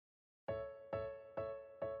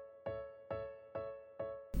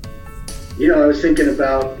I was thinking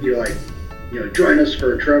about, join us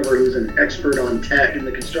for Trevor, who's an expert on tech in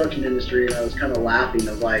the construction industry, and I was kind of laughing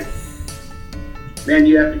of like, man,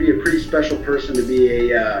 you have to be a pretty special person to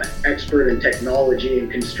be a expert in technology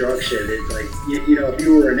and construction. It's like, if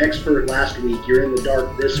you were an expert last week, you're in the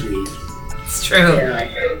dark this week. It's true.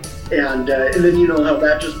 And then how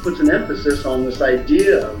that just puts an emphasis on this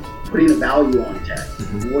idea of putting a value on tech.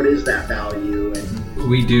 Mm-hmm. What is that value? And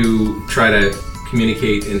we do try to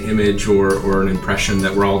communicate an image or an impression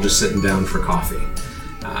that we're all just sitting down for coffee.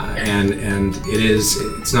 And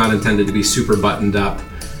it's not intended to be super buttoned up.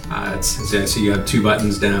 So you have 2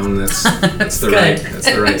 buttons down. That's the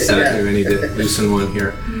right set. Maybe I need to loosen one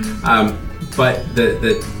here. But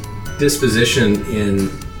the disposition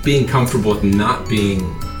in being comfortable with not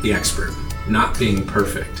being the expert, not being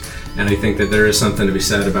perfect. And I think that there is something to be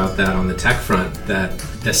said about that on the tech front, that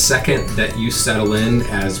the second that you settle in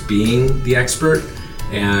as being the expert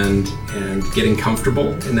and getting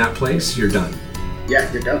comfortable in that place, you're done.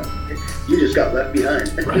 Yeah, you're done. You just got left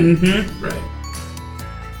behind. Right. Mm-hmm. Right.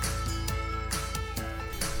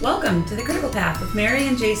 Welcome to The Critical Path with Mary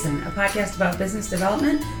and Jason, a podcast about business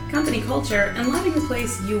development, company culture, and loving the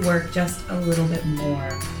place you work just a little bit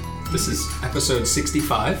more. This is episode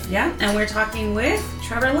 65. Yeah, and we're talking with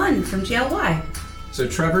Trevor Lunde from GLY. So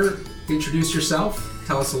Trevor, introduce yourself.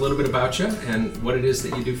 Tell us a little bit about you and what it is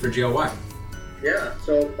that you do for GLY. Yeah,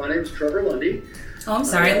 so my name's Trevor Lunde. Oh, I'm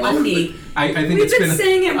sorry, Lunde. I think We've been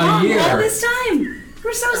saying it wrong year. all this time.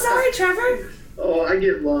 We're so sorry, Trevor. Oh, I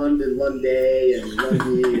get Lunde and Lunde and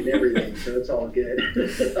Lunde and everything, so it's all good.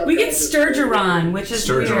 We get Sturgeon, which is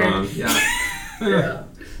Sturgeon, weird. Yeah.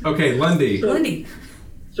 Okay, Lunde. Lunde.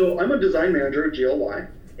 So I'm a design manager at GLY,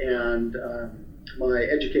 and my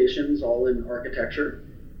education's all in architecture,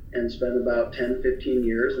 and spent about 10, 15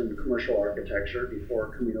 years in commercial architecture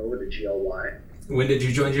before coming over to GLY. When did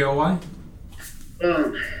you join GLY?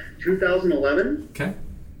 2011. Okay.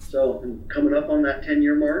 So I'm coming up on that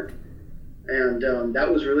 10-year mark. And that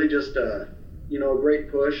was really just a great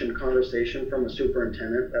push and conversation from a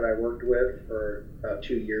superintendent that I worked with for about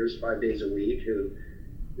 2 years, 5 days a week, who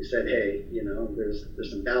said, hey, there's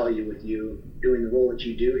some value with you doing the role that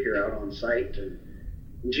you do here out on site. And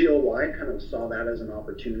GLY kind of saw that as an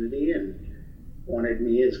opportunity and wanted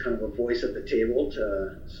me as kind of a voice at the table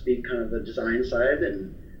to speak kind of the design side.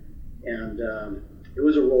 And it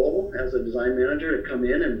was a role as a design manager to come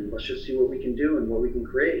in and let's just see what we can do and what we can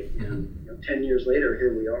create. Mm-hmm. And 10 years later,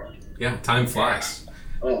 here we are. Yeah, time flies.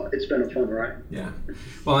 Oh, it's been a fun ride. Yeah.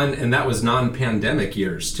 Well, and that was non-pandemic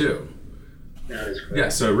years too. That is correct. Yeah,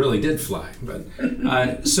 so it really did fly. But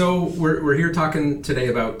so we're here talking today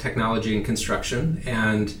about technology and construction,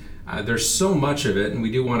 and there's so much of it, and we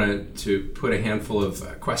do want to put a handful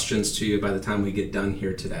of questions to you by the time we get done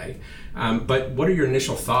here today. But what are your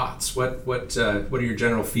initial thoughts? What are your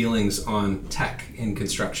general feelings on tech in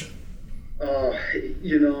construction?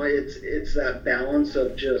 It's that balance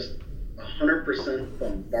of just 100%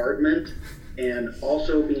 bombardment and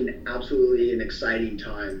also being absolutely an exciting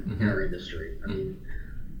time in our industry. I mean,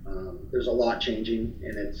 there's a lot changing,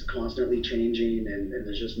 and it's constantly changing, and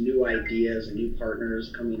there's just new ideas and new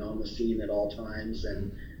partners coming on the scene at all times,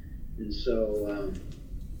 and so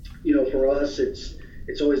for us, it's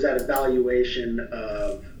always that evaluation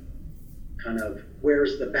of kind of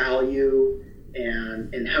where's the value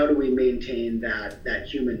and how do we maintain that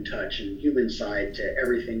human touch and human side to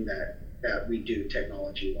everything that we do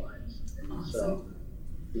technology-wise. And awesome. So,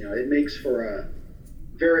 it makes for a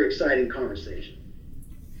very exciting conversation.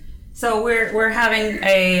 So we're having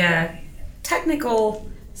a technical,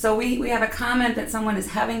 so we have a comment that someone is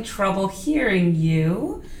having trouble hearing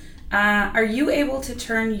you. Are you able to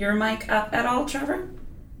turn your mic up at all, Trevor?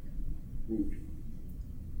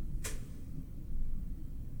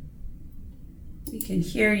 We can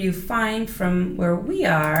hear you fine from where we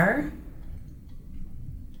are.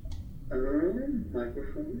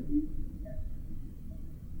 Microphone.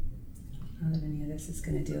 I don't know if any of this is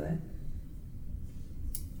going to do it.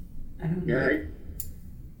 I don't know. Yeah.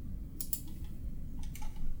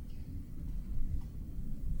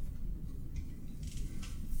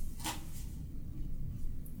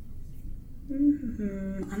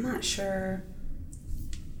 I'm not sure.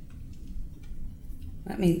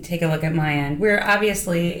 Let me take a look at my end. We're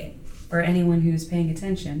obviously, for anyone who's paying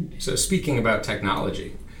attention. So speaking about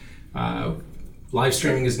technology, live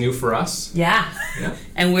streaming is new for us. Yeah.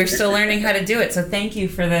 And we're still learning how to do it. So thank you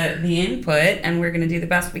for the input, and we're going to do the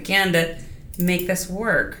best we can to make this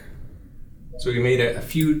work. So we made a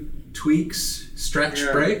few tweaks, stretch,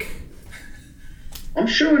 break. I'm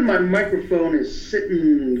showing my microphone is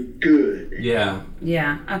sitting good. Yeah.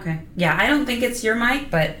 Yeah, okay. Yeah, I don't think it's your mic,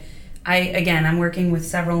 but I'm working with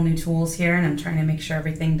several new tools here, and I'm trying to make sure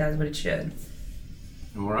everything does what it should.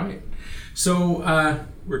 All right. So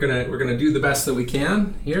we're gonna do the best that we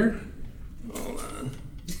can here. Hold on.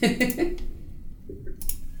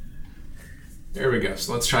 There we go.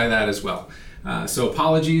 So let's try that as well. So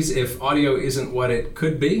apologies if audio isn't what it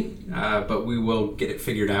could be, but we will get it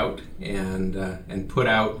figured out and put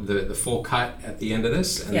out the full cut at the end of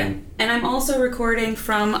this. And I'm also recording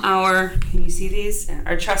from can you see these?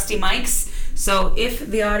 Our trusty mics. So if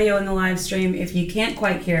the audio in the live stream, if you can't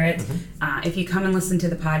quite hear it, if you come and listen to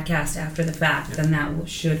the podcast after the fact, then that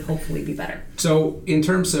should hopefully be better. So in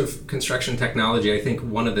terms of construction technology, I think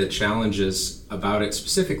one of the challenges about it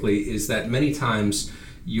specifically is that many times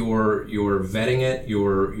you're vetting it,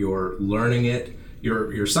 you're learning it,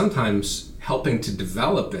 you're sometimes helping to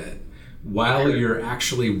develop it while you're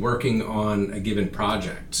actually working on a given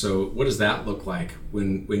project. So what does that look like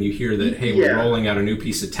when you hear that, hey, we're rolling out a new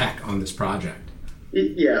piece of tech on this project?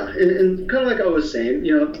 Yeah, and kind of like I was saying,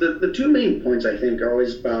 the two main points I think are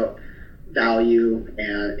always about value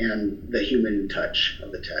and the human touch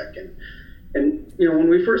of the tech. And when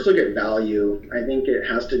we first look at value, I think it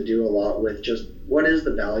has to do a lot with just what is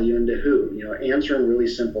the value and to who, answering really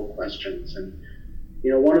simple questions. And,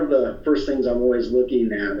 one of the first things I'm always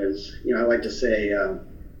looking at is, I like to say,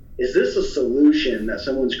 is this a solution that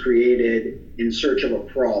someone's created in search of a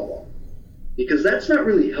problem? Because that's not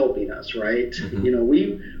really helping us, right?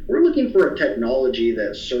 We're looking for a technology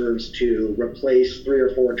that serves to replace 3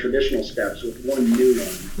 or 4 traditional steps with one new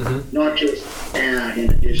one, not just add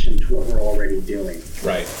in addition to what we're already doing.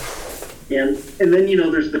 Right. And then,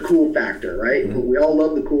 there's the cool factor, right? We all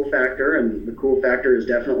love the cool factor, and the cool factor is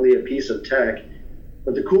definitely a piece of tech.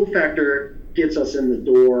 But the cool factor gets us in the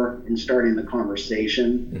door and starting the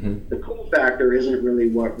conversation. The cool factor isn't really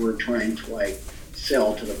what we're trying to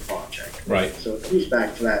sell to the project. Right. So it comes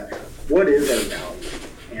back to that. What is our value?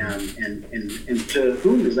 And to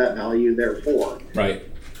whom is that value there for? Right.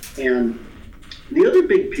 And the other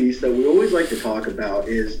big piece that we always like to talk about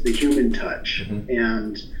is the human touch.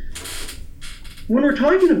 And when we're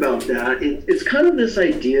talking about that, it's kind of this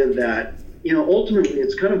idea that, ultimately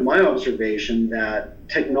it's kind of my observation that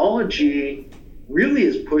technology really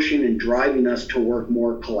is pushing and driving us to work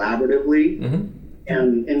more collaboratively.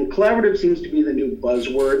 And collaborative seems to be the new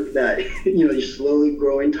buzzword that you're slowly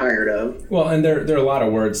growing tired of. Well, and there are a lot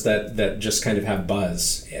of words that just kind of have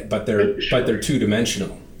buzz, but they're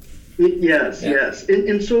two-dimensional. Yes.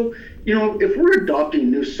 And so, if we're adopting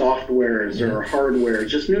new softwares or hardware,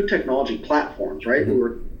 just new technology platforms, right? There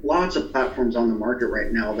are lots of platforms on the market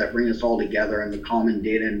right now that bring us all together in the common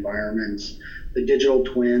data environments, the digital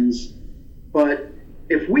twins. But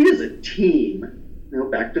if we as a team,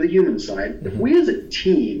 back to the human side, if we as a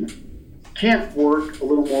team can't work a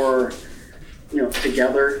little more,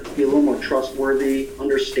 together, be a little more trustworthy,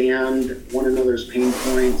 understand one another's pain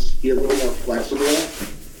points, be a little more flexible,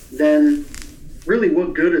 then really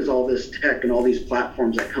what good is all this tech and all these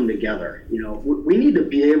platforms that come together? We need to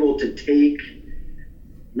be able to take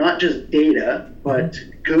not just data, but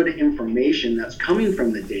good information that's coming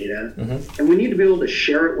from the data, and we need to be able to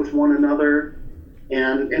share it with one another.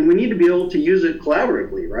 And we need to be able to use it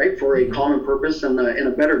collaboratively, right, for a common purpose and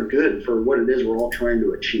a better good for what it is we're all trying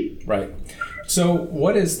to achieve. Right. So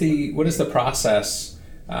what is the process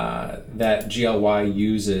that GLY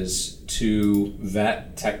uses to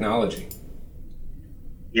vet technology?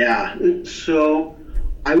 Yeah. So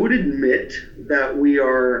I would admit that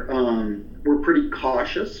we're pretty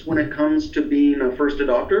cautious when it comes to being a first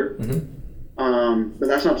adopter. But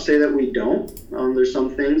that's not to say that we don't. There's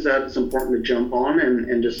some things that it's important to jump on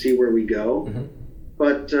and just see where we go.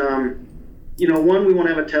 But, one, we want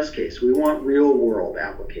to have a test case. We want real world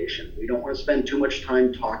application. We don't want to spend too much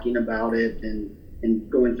time talking about it and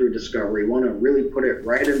going through discovery. We want to really put it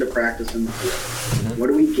right into practice in the field. What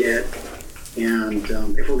do we get? And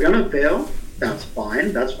if we're going to fail, that's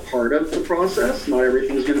fine. That's part of the process. Not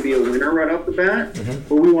everything's going to be a winner right off the bat,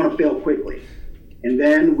 but we want to fail quickly. And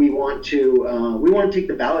then we want to take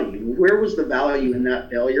the value. Where was the value in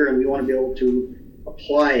that failure? And we want to be able to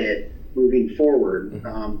apply it moving forward,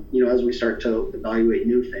 as we start to evaluate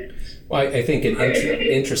new things. Well, I think an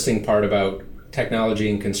interesting part about technology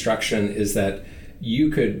in construction is that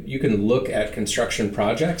you can look at construction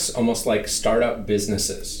projects almost like startup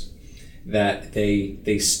businesses, that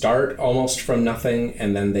they start almost from nothing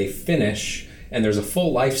and then they finish. And there's a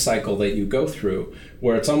full life cycle that you go through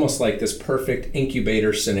where it's almost like this perfect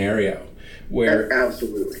incubator scenario where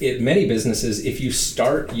in many businesses, if you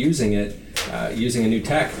start using it, using a new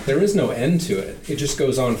tech, there is no end to it. It just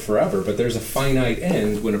goes on forever, but there's a finite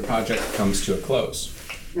end when a project comes to a close.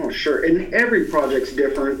 Oh, sure. And every project's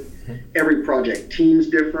different. every project team's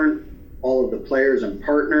different. All of the players and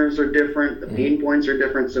partners are different. The pain points are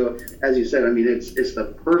different. So as you said, I mean, it's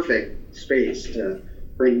the perfect space to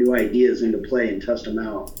bring new ideas into play and test them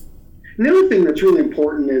out. And the other thing that's really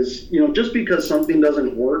important is, just because something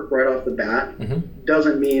doesn't work right off the bat,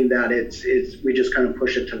 doesn't mean that we just kind of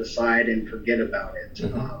push it to the side and forget about it.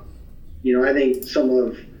 I think some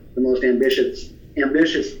of the most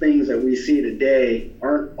ambitious things that we see today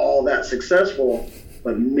aren't all that successful,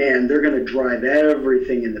 but man, they're going to drive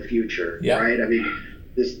everything in the future, right? I mean,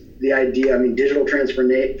 digital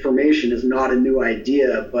transformation is not a new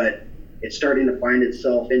idea, but it's starting to find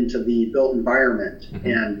itself into the built environment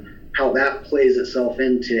and how that plays itself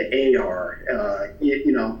into AR.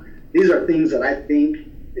 These are things that I think,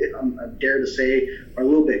 I dare to say, are a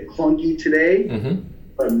little bit clunky today,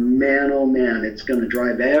 but man, oh man, it's going to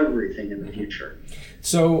drive everything in the future.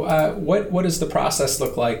 So what does the process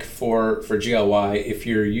look like for GLY if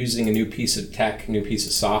you're using a new piece of tech, new piece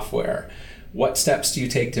of software? What steps do you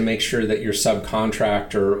take to make sure that your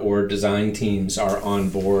subcontractor or design teams are on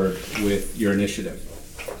board with your initiative?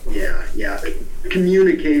 Yeah.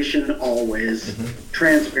 Communication always,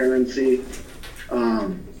 transparency.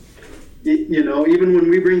 Even when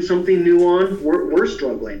we bring something new on, we're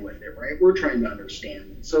struggling with it, right? We're trying to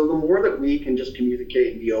understand. So the more that we can just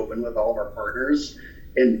communicate and be open with all of our partners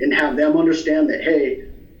and have them understand that, hey,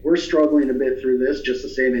 we're struggling a bit through this just the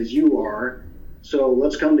same as you are. So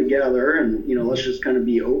let's come together and, let's just kind of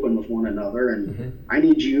be open with one another. And I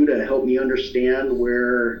need you to help me understand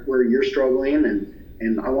where you're struggling.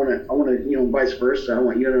 And I want to, vice versa. I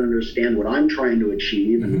want you to understand what I'm trying to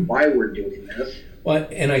achieve and why we're doing this. Well,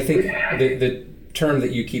 and I think the term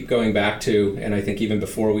that you keep going back to, and I think even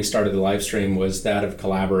before we started the live stream, was that of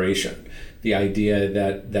collaboration. The idea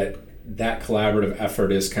that collaborative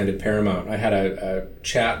effort is kind of paramount. I had a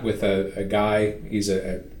chat with a guy, he's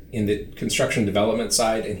in the construction development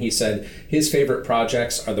side, and he said his favorite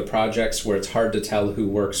projects are the projects where it's hard to tell who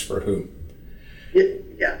works for whom.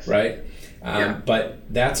 Yes. Right? But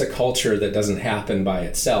that's a culture that doesn't happen by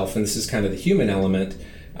itself, and this is kind of the human element.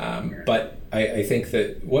 But I think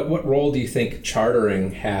that what role do you think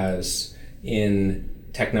chartering has in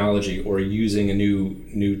technology or using a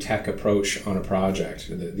new tech approach on a project?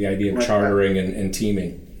 The idea of chartering and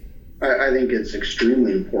teaming. I think it's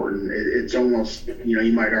extremely important. It's almost, you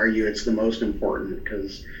might argue it's the most important,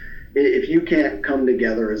 because if you can't come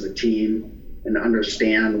together as a team and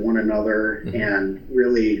understand one another and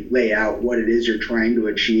really lay out what it is you're trying to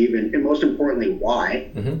achieve and most importantly, why,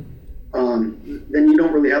 then you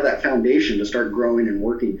don't really have that foundation to start growing and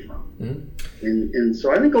working from. And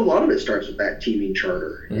so I think a lot of it starts with that teaming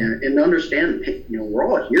charter and understand, we're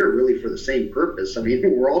all here really for the same purpose. I mean,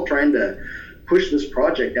 we're all trying to push this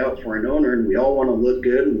project out for an owner, and we all want to look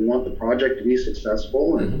good and we want the project to be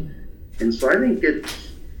successful. And so I think it's,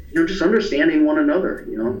 just understanding one another,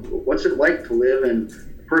 what's it like to live and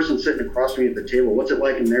the person sitting across from me at the table, what's it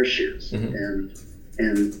like in their shoes? And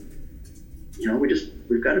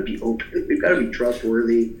we've got to be open, we've got to be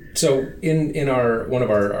trustworthy. So in one of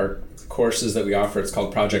our courses that we offer, it's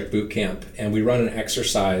called Project Boot Camp, and we run an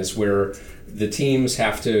exercise where the teams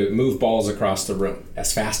have to move balls across the room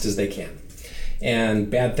as fast as they can. And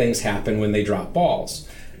bad things happen when they drop balls.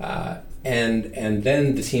 And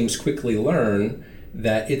then the teams quickly learn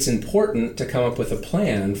that it's important to come up with a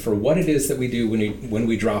plan for what it is that we do when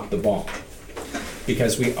we drop the ball.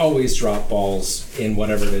 Because we always drop balls in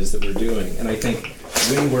whatever it is that we're doing. And I think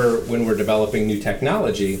when we're developing new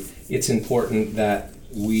technology, it's important that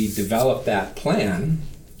we develop that plan,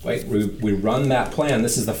 right? We run that plan.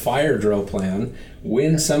 This is the fire drill plan.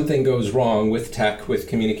 When something goes wrong with tech, with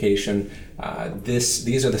communication,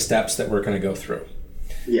 these are the steps that we're going to go through.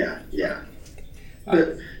 Yeah.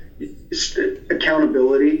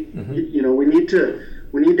 Accountability. We need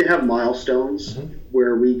to have milestones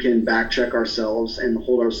where we can back check ourselves and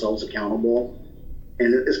hold ourselves accountable.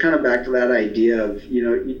 And it's kind of back to that idea of,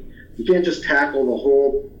 you can't just tackle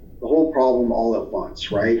the whole problem all at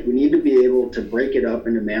once, right? We need to be able to break it up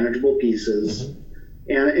into manageable pieces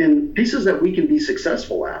and pieces that we can be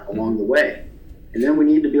successful at along the way. And then we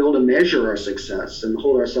need to be able to measure our success and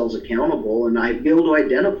hold ourselves accountable and be able to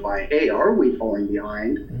identify, hey, are we falling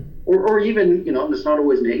behind? Or even, it's not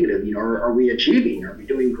always negative, are we achieving? Are we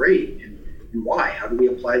doing great? And why? How do we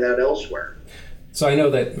apply that elsewhere? So I know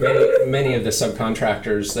that many of the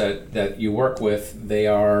subcontractors that you work with, they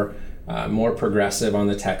are more progressive on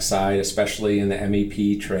the tech side, especially in the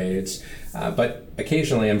MEP trades. But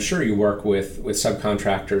occasionally, I'm sure you work with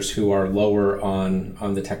subcontractors who are lower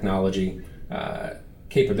on the technology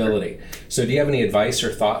capability. So do you have any advice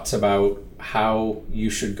or thoughts about how you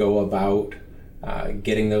should go about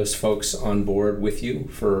getting those folks on board with you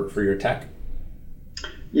for your tech?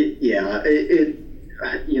 Yeah, it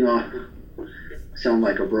sound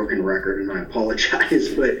like a broken record, and I apologize,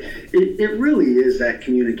 but it really is that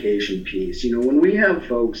communication piece. When we have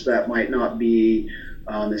folks that might not be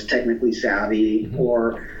as technically savvy,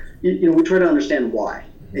 or we try to understand why.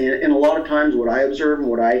 And a lot of times what I observe and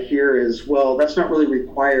what I hear is, well, that's not really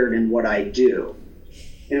required in what I do.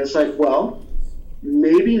 And it's like, well,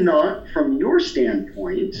 maybe not from your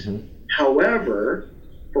standpoint. However,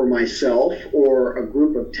 for myself or a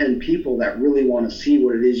group of 10 people that really want to see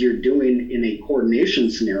what it is you're doing in a coordination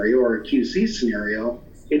scenario or a QC scenario,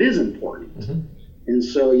 it is important. And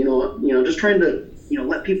so, just trying to,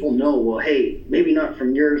 let people know, well, hey, maybe not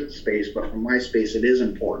from your space, but from my space, it is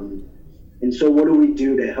important. And so what do we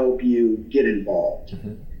do to help you get involved?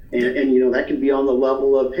 And that can be on the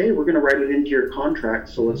level of, hey, we're going to write it into your contract,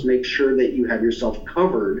 so let's make sure that you have yourself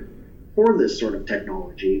covered for this sort of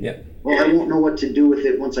technology. Well, I won't know what to do with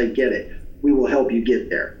it once I get it. We will help you get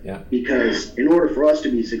there. Because in order for us to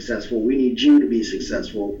be successful, we need you to be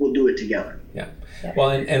successful. We'll do it together. Well,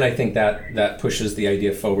 and I think that pushes the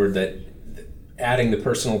idea forward that adding the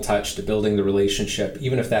personal touch to building the relationship,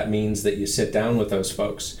 even if that means that you sit down with those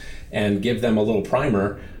folks and give them a little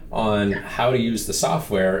primer on how to use the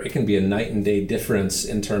software, it can be a night and day difference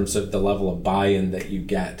in terms of the level of buy-in that you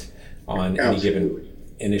get on any given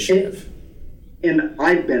initiative. And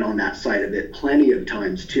I've been on that side of it plenty of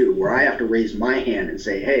times too, where I have to raise my hand and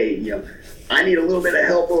say, hey, I need a little bit of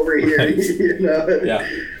help over here.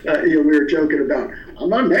 We were joking about, I'm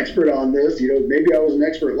not an expert on this. Maybe I was an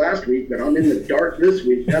expert last week, but I'm in the dark this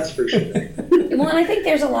week. That's for sure. Well, and I think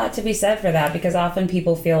there's a lot to be said for that, because often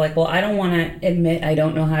people feel like, well, I don't want to admit I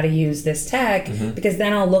don't know how to use this tech because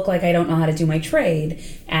then I'll look like I don't know how to do my trade.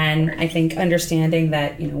 And I think understanding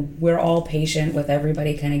that, we're all patient with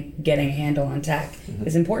everybody kind of getting a handle on tech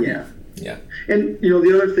is important. Yeah. And,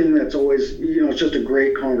 the other thing that's always, it's just a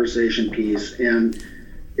great conversation piece. And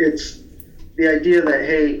it's the idea that,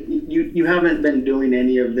 hey, you haven't been doing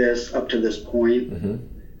any of this up to this point.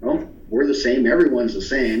 Well, we're the same. Everyone's the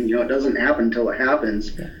same. It doesn't happen until it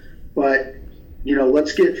happens. But,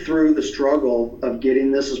 let's get through the struggle of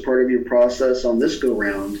getting this as part of your process on this go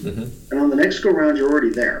round. And on the next go round, you're already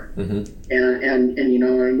there. And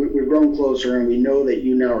we've grown closer, and we know that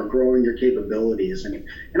you now are growing your capabilities. And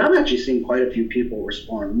I've actually seen quite a few people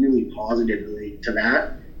respond really positively to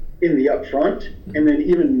that in the upfront, and then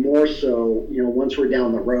even more so, once we're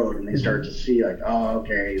down the road and they start to see like, oh,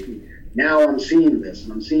 okay, now I'm seeing this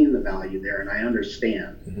and I'm seeing the value there and I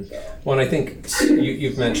understand. So. Well, and I think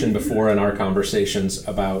you've mentioned before in our conversations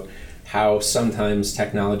about how sometimes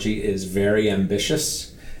technology is very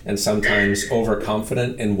ambitious and sometimes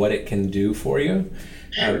overconfident in what it can do for you.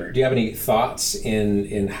 Do you have any thoughts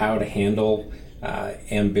in how to handle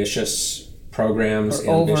ambitious programs,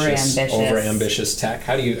 over-ambitious tech?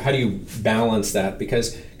 How do you balance that?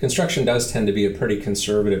 Because construction does tend to be a pretty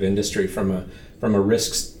conservative industry from a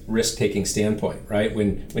risk-taking standpoint, right?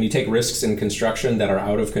 When you take risks in construction that are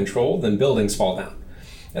out of control, then buildings fall down.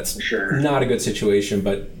 That's not a good situation,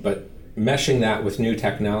 but meshing that with new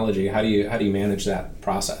technology, how do you manage that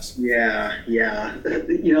process? Yeah.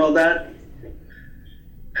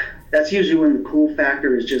 That's usually when the cool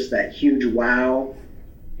factor is just that huge wow,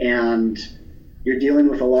 and you're dealing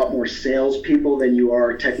with a lot more salespeople than you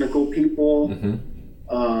are technical people.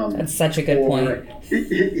 That's such a good point.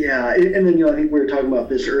 Yeah, and then I think we were talking about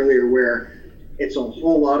this earlier, where it's a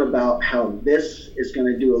whole lot about how this is going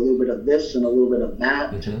to do a little bit of this and a little bit of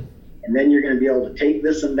that, and then you're going to be able to take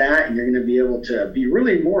this and that, and you're going to be able to be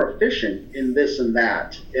really more efficient in this and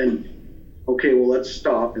that. And okay, well, let's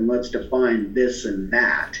stop and let's define this and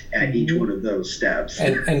that at each one of those steps.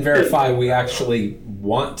 And verify we actually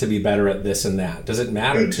want to be better at this and that. Does it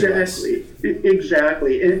matter to us?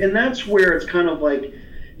 Exactly. And that's where it's kind of like,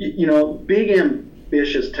 big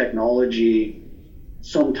ambitious technology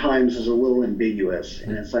sometimes is a little ambiguous.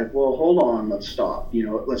 And it's like, well, hold on, let's stop.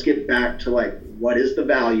 Let's get back to like, what is the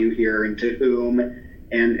value here and to whom?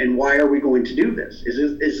 And why are we going to do this?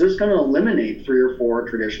 Is this going to eliminate 3 or 4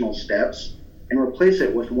 traditional steps and replace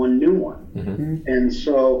it with one new one? And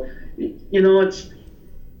so,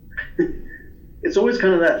 it's always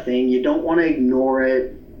kind of that thing. You don't want to ignore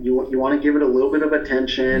it. You want to give it a little bit of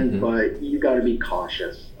attention, but you got to be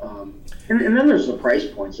cautious. And then there's the price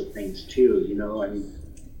points of things too.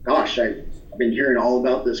 Gosh, I've been hearing all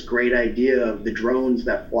about this great idea of the drones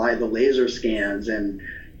that fly the laser scans, and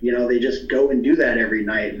they just go and do that every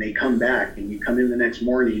night, and they come back, and you come in the next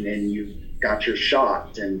morning, and you've got your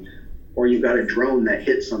shot, or you've got a drone that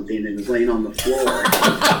hit something and is laying on the floor.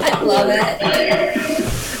 I love it.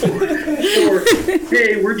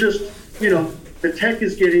 hey, we're just, the tech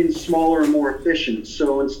is getting smaller and more efficient.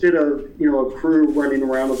 So instead of, a crew running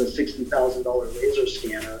around with a $60,000 laser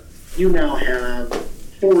scanner, you now have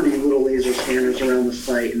 40 little laser scanners around the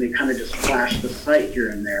site, and they kind of just flash the site here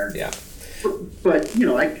and there. Yeah. But I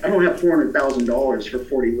don't have $400,000 for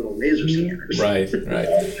 40 little laser scanners. Right.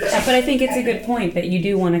 Yeah, but I think it's a good point that you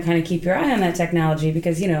do want to kind of keep your eye on that technology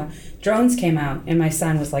because, drones came out and my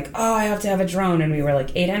son was like, oh, I have to have a drone. And we were like,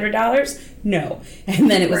 $800? No. And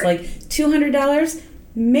then it was like $200?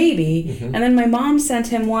 Maybe. And then my mom sent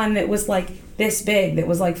him one that was like this big, that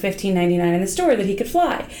was like $15.99 in the store that he could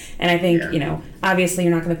fly. And I think, obviously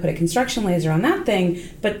you're not going to put a construction laser on that thing,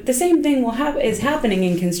 but the same thing is happening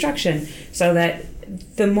in construction, so that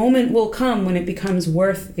the moment will come when it becomes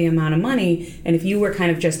worth the amount of money. And if you were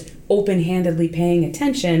kind of just open-handedly paying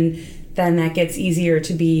attention, then that gets easier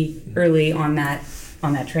to be early on that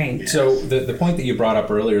train. So the point that you brought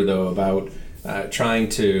up earlier, though, about trying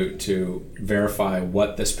to verify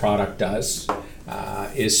what this product does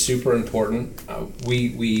is super important.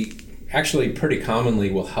 We actually pretty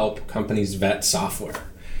commonly will help companies vet software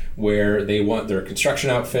where they want their construction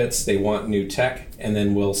outfits, they want new tech, and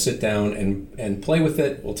then we'll sit down and play with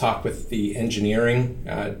it. We'll talk with the engineering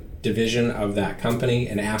division of that company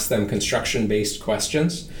and ask them construction-based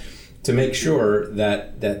questions to make sure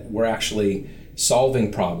that we're actually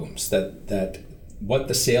solving problems, that what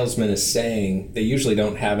the salesman is saying, they usually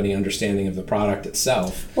don't have any understanding of the product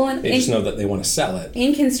itself. Well, they just know that they want to sell it.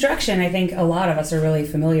 In construction, I think a lot of us are really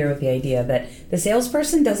familiar with the idea that the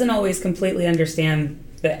salesperson doesn't always completely understand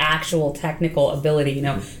the actual technical ability.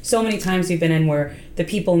 So many times we've been in where the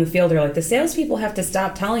people in the field are like, the salespeople have to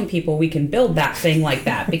stop telling people we can build that thing like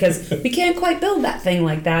that because we can't quite build that thing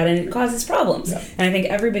like that and it causes problems. Yeah. And I think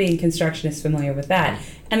everybody in construction is familiar with that.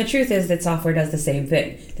 And the truth is that software does the same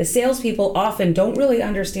thing. The salespeople often don't really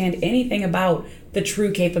understand anything about the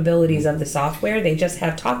true capabilities of the software. They just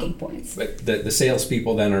have talking points. But the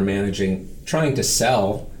salespeople then are trying to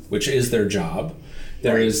sell, which is their job.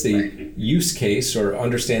 There is the use case or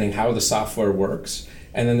understanding how the software works,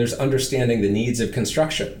 and then there's understanding the needs of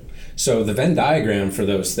construction. So the Venn diagram for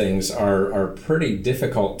those things are pretty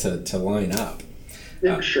difficult to line up.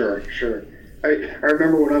 Yeah, sure. I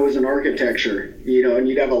remember when I was in architecture, and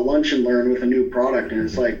you'd have a lunch and learn with a new product, and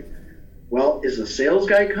it's like, well, is the sales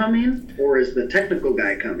guy coming or is the technical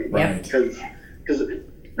guy coming? Right. Because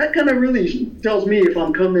that kind of really tells me if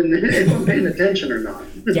I'm paying attention or not.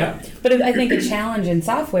 Yeah, but I think a challenge in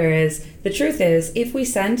software is, the truth is, if we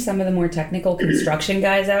send some of the more technical construction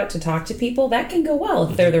guys out to talk to people, that can go well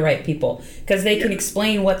if they're the right people, because they can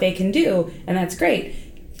explain what they can do, and that's great.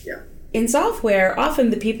 Yeah. In software,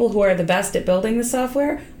 often the people who are the best at building the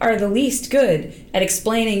software are the least good at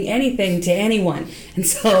explaining anything to anyone. And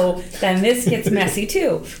so then this gets messy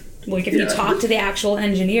too. Like if you talk to the actual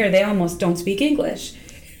engineer, they almost don't speak English.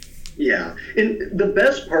 Yeah, and the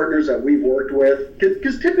best partners that we've worked with,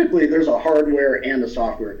 because typically there's a hardware and a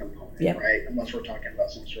software component, right? Unless we're talking about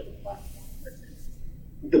some sort of platform.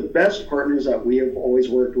 The best partners that we have always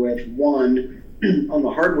worked with, one, on the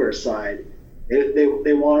hardware side,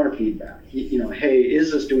 they want our feedback. Hey,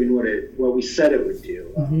 is this doing what we said it would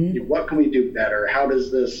do? What can we do better? How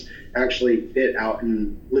does this actually fit out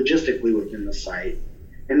and logistically within the site?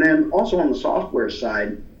 And then also on the software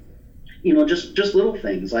side, just little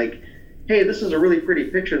things like, hey, this is a really pretty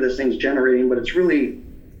picture this thing's generating, but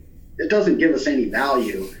it doesn't give us any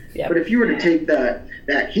value. Yep. But if you were to take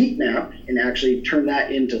that heat map and actually turn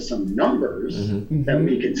that into some numbers that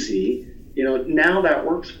we could see, now that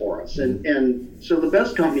works for us. And so the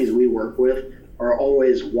best companies we work with are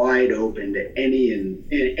always wide open to any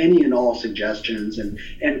and all suggestions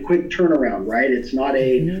and quick turnaround, right? It's not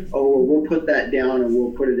we'll put that down and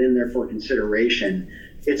we'll put it in there for consideration.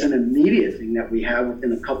 It's an immediate thing that we have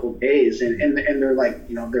within a couple of days, and they're like,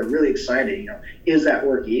 they're really excited. Is that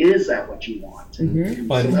working? Is that what you want?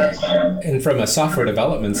 And from a software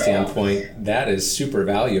development standpoint, that is super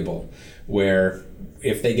valuable. Where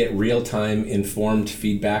if they get real-time informed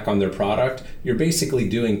feedback on their product, you're basically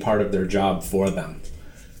doing part of their job for them.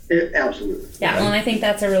 Absolutely. Yeah, well, and I think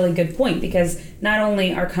that's a really good point, because not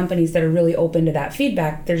only are companies that are really open to that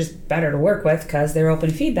feedback, they're just better to work with because they're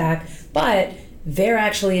open to feedback, but they're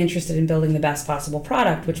actually interested in building the best possible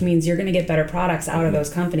product, which means you're going to get better products out of those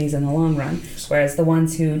companies in the long run. Whereas the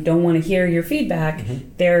ones who don't want to hear your feedback,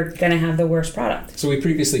 they're going to have the worst product. So we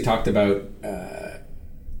previously talked about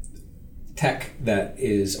tech that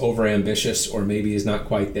is overambitious or maybe is not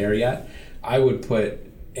quite there yet. I would put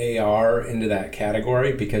AR into that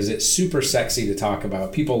category because it's super sexy to talk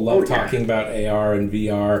about. People love talking about AR and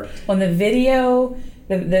VR. On the video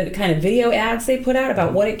the kind of video ads they put out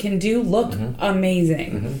about what it can do look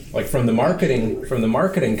amazing. Like from the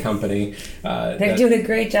marketing company, they're doing a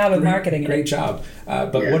great job of marketing. Great job.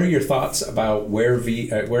 But what are your thoughts about where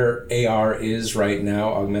AR is right now,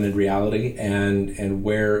 augmented reality, and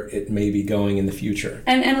where it may be going in the future?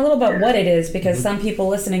 And a little about what it is, because some people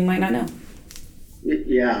listening might not know.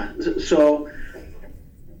 Yeah. So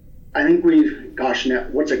I think now,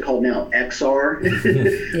 what's it called now? XR.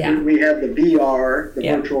 Yeah. We have the VR, the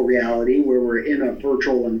virtual reality, where we're in a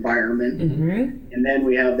virtual environment. And then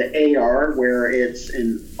we have the AR, where it's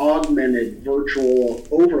an augmented virtual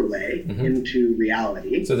overlay into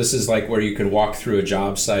reality. So this is like where you can walk through a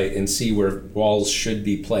job site and see where walls should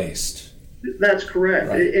be placed. That's correct.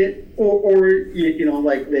 Right. Or you know,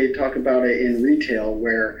 like they talk about it in retail,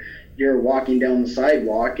 where you're walking down the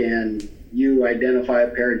sidewalk and you identify a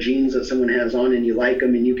pair of jeans that someone has on and you like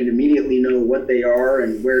them, and you can immediately know what they are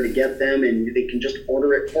and where to get them, and they can just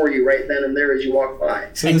order it for you right then and there as you walk by.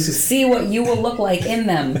 So and see what you will look like in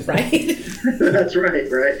them, right? That's right.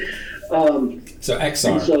 So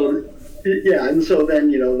XR. And so then,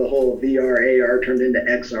 you know, the whole VR, AR turned into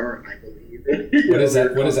XR, I believe. What is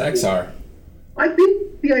that? What is XR? I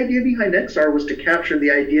think the idea behind XR was to capture the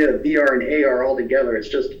idea of VR and AR all together. It's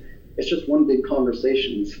just one big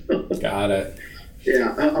conversation. Got it.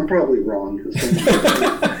 Yeah, I'm probably wrong.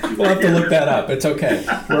 We'll have to look that up. It's okay.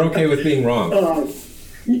 We're okay with being wrong.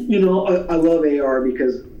 You know, I love AR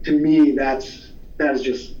because to me that is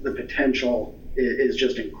just the potential is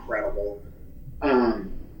just incredible.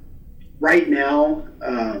 Right now,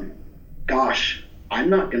 gosh, I'm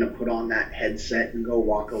not going to put on that headset and go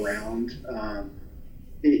walk around.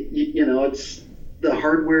 You know, it's the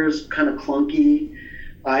hardware's kind of clunky.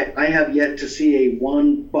 I have yet to see a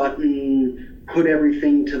one button, put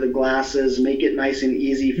everything to the glasses, make it nice and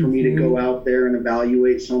easy for me to go out there and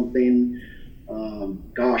evaluate something.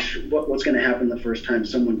 Gosh, what's going to happen the first time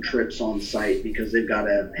someone trips on site because they've got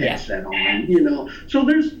a headset on, you know? So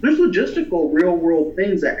there's logistical real world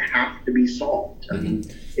things that have to be solved. I mean,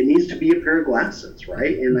 it needs to be a pair of glasses,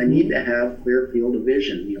 right? And I need to have clear field of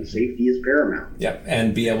vision. You know, safety is paramount. Yep,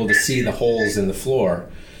 and be able to see the holes in the floor.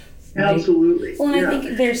 Absolutely. Well, and I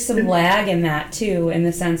think there's some lag in that too, in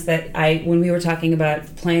the sense that when we were talking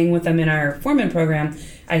about playing with them in our foreman program,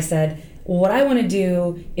 I said, what I want to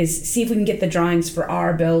do is see if we can get the drawings for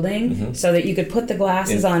our building so that you could put the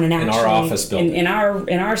glasses on and actually in our office building, in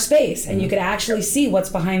our space, and you could actually see what's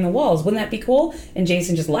behind the walls. Wouldn't that be cool? And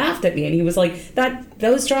Jason just laughed at me, and he was like,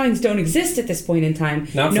 those drawings don't exist at this point in time.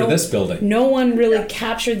 Not for this building. No one really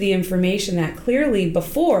captured the information that clearly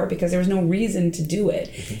before because there was no reason to do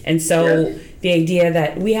it. And so the idea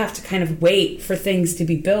that we have to kind of wait for things to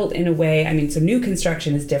be built in a way, I mean, so new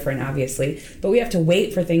construction is different, obviously, but we have to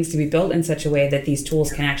wait for things to be built in such a way that these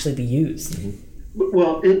tools can actually be used.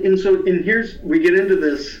 Well, and here's, we get into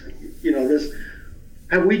this, you know, this,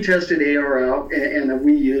 have we tested AR out and have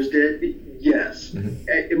we used it? Yes.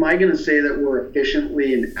 Am I going to say that we're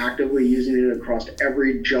efficiently and actively using it across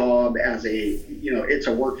every job as a, you know, it's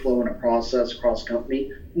a workflow and a process across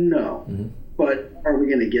company? No. But are we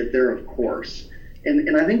going to get there? Of course.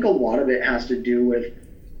 And I think a lot of it has to do with,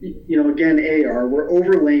 you know, again, AR, we're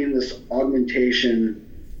overlaying this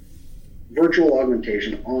virtual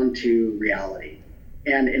augmentation onto reality.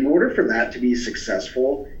 And in order for that to be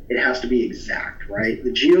successful, it has to be exact, right?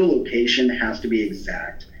 The geolocation has to be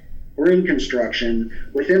exact. We're in construction.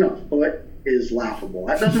 Within a foot is laughable.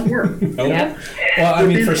 That doesn't work. Yeah. Well, I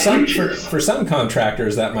mean, for some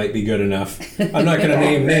contractors, that might be good enough. I'm not going to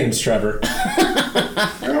name names, Trevor.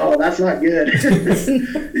 Oh, that's not good.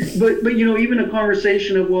 but you know, even a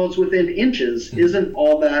conversation of, well, it's within inches isn't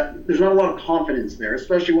all that. There's not a lot of confidence there,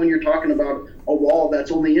 especially when you're talking about a wall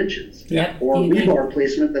that's only inches. Or rebar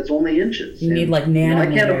placement that's only inches. You need like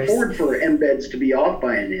nanometers. I can't afford for embeds to be off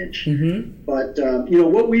by an inch. But you know,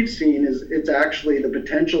 what we've seen is it's actually, the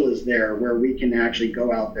potential is there where we can actually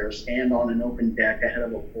go out there, stand on an open deck ahead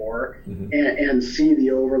of a floor and see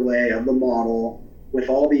the overlay of the model with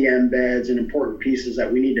all the embeds and important pieces that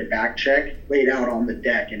we need to back check laid out on the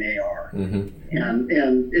deck in AR.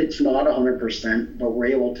 And it's not 100%, but we're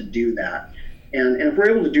able to do that. And if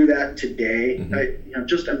we're able to do that today, you know,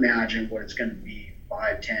 just imagine what it's going to be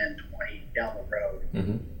 5, 10, 20 down the road.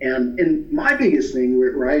 And my biggest thing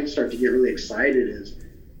where I start to get really excited is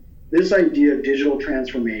this idea of digital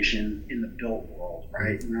transformation in the built world,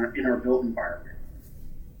 right? In our built environment.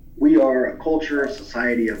 We are a culture, a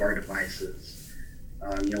society of our devices.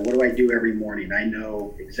 You know, what do I do every morning? I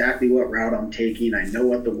know exactly what route I'm taking. I know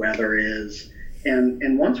what the weather is.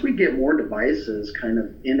 And once we get more devices kind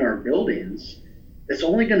of in our buildings, it's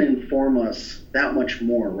only going to inform us that much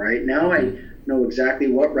more, right? Now know exactly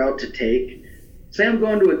what route to take. Say I'm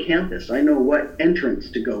going to a campus, I know what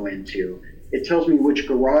entrance to go into. It tells me which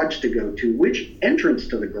garage to go to, which entrance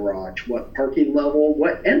to the garage, what parking level,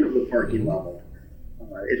 what end of the parking level.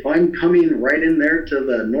 If I'm coming right in there to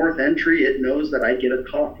the north entry, it knows that I get a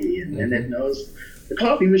coffee, and then it knows the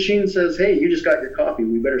coffee machine says, hey, you just got your coffee.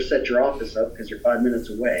 We better set your office up because you're 5 minutes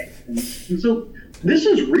away. And so this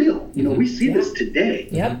is real. You know, we see this today.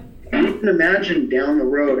 Yep. You can imagine down the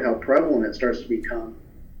road how prevalent it starts to become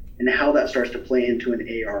and how that starts to play into an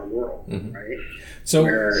AR world, right? So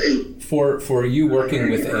for you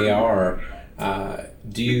working with AR, are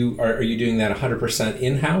you doing that 100%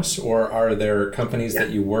 in-house, or are there companies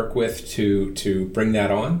that you work with to bring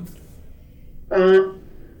that on?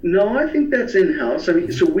 No, I think that's in-house. I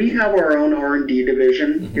mean, so we have our own R&D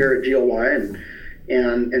division here at GLY,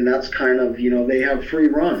 and that's kind of, you know, they have free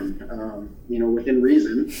run, you know, within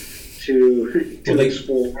reason to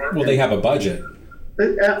explore. Well, they have a budget.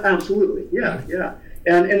 Absolutely, yeah.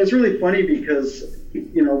 And it's really funny because,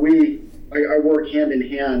 you know, I work hand in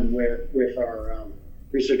hand with our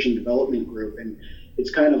research and development group, and it's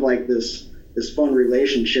kind of like this fun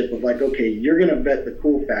relationship of like, okay, you're going to vet the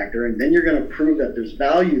cool factor, and then you're going to prove that there's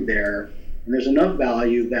value there, and there's enough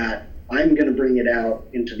value that I'm going to bring it out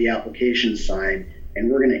into the application side, and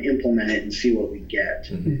we're going to implement it and see what we get.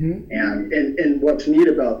 And what's neat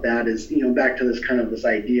about that is, you know, back to this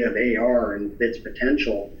idea of AR and its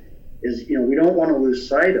potential is, you know, we don't want to lose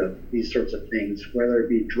sight of these sorts of things, whether it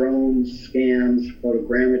be drones, scans,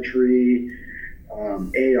 photogrammetry,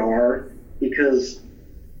 AR, because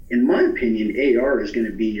in my opinion, AR is going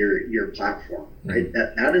to be your platform, right?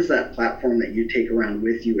 That is that platform that you take around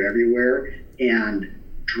with you everywhere, and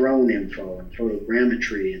drone info and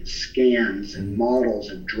photogrammetry and scans and models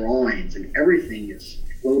and drawings and everything is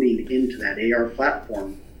floating into that AR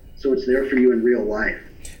platform, so it's there for you in real life.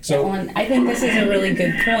 So I think this is a really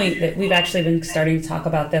good point that we've actually been starting to talk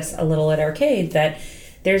about this a little at Arcade, that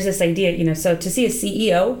there's this idea, you know, so to see a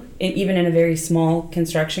CEO, even in a very small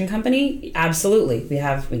construction company, absolutely,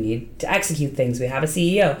 we need to execute things. We have a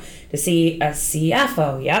CEO. To see a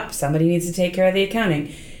CFO, yep, somebody needs to take care of the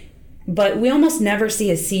accounting. But we almost never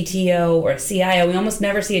see a CTO or a CIO. We almost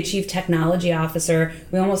never see a chief technology officer.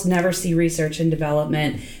 We almost never see research and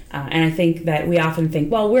development. And I think that we often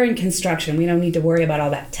think, well, we're in construction. We don't need to worry about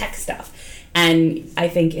all that tech stuff. And I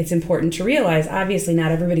think it's important to realize, obviously,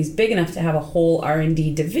 not everybody's big enough to have a whole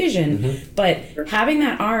R&D division, but having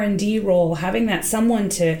that R&D role, having that someone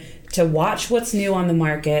to watch what's new on the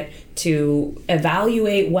market, to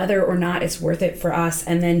evaluate whether or not it's worth it for us,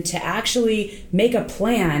 and then to actually make a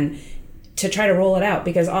plan to try to roll it out.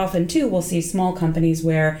 Because often too, we'll see small companies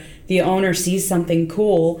where the owner sees something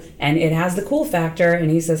cool and it has the cool factor,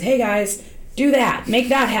 and he says, hey guys, do that, make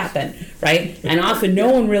that happen, right? And often no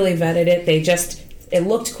one really vetted it. It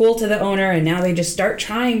looked cool to the owner, and now they just start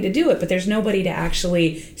trying to do it, but there's nobody to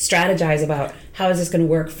actually strategize about how is this going to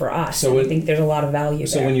work for us. So I think there's a lot of value there.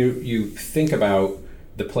 So when you think about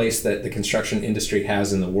the place that the construction industry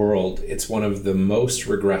has in the world, it's one of the most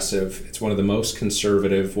regressive, it's one of the most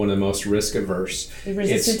conservative, one of the most risk averse.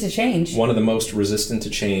 Resistant to change. One of the most resistant to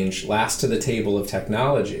change, last to the table of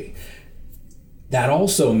technology. That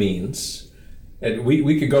also means, and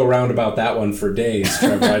we could go around about that one for days,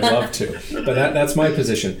 Trevor. I'd love to, but that's my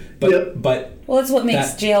position. But well, it's what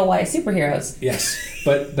makes JLY superheroes. Yes,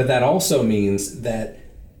 but that also means that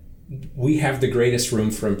we have the greatest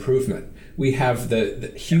room for improvement. We have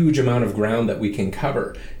the huge amount of ground that we can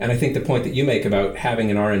cover. And I think the point that you make about having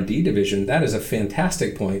an R&D division, that is a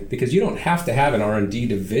fantastic point, because you don't have to have an R&D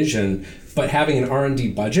division, but having an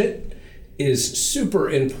R&D budget is super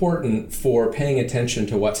important for paying attention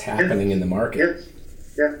to what's happening in the market.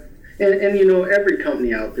 Yeah. And you know, every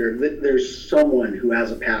company out there, there's someone who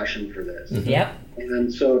has a passion for this. Yep.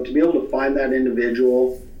 And so to be able to find that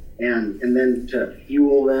individual and then to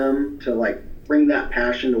fuel them to like bring that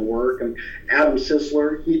passion to work. And Adam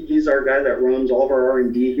Sisler, he's our guy that runs all of our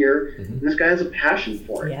R&D here. And this guy has a passion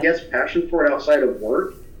for it. Yep. He has a passion for it outside of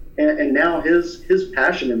work. And now his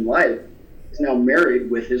passion in life is now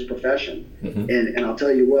married with his profession. And I'll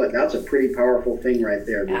tell you what, that's a pretty powerful thing right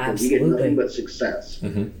there, because you get nothing but success.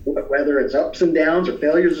 Whether it's ups and downs or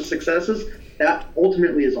failures or successes, that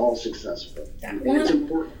ultimately is all successful. And it's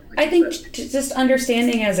important. I think just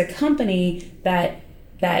understanding as a company that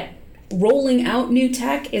rolling out new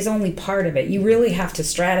tech is only part of it. You really have to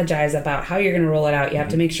strategize about how you're going to roll it out. You have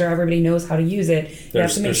to make sure everybody knows how to use it.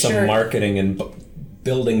 There's some marketing and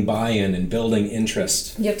building buy-in and building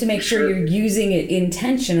interest. You have to make sure you're using it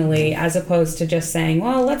intentionally, as opposed to just saying,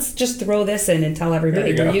 well, let's just throw this in and tell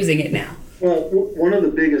everybody we're using it now. Well, one of the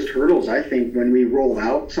biggest hurdles, I think, when we roll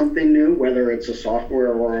out something new, whether it's a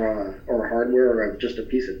software or a hardware or just a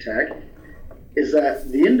piece of tech, is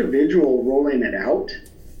that the individual rolling it out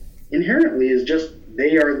inherently is just,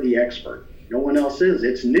 they are the expert. No one else is.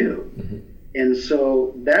 It's new. Mm-hmm. And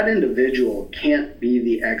so that individual can't be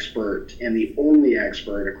the expert and the only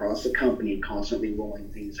expert across the company constantly rolling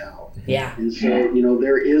things out. Yeah. And so,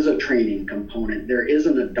 there is a training component, there is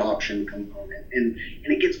an adoption component, and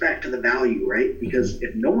it gets back to the value, right? Because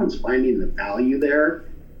if no one's finding the value there,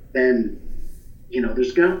 then,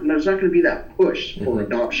 there's not going to be that push for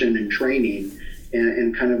adoption and training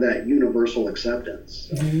and kind of that universal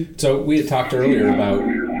acceptance. So we had talked earlier about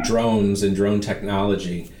drones and drone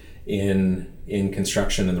technology in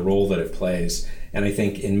construction and the role that it plays. And I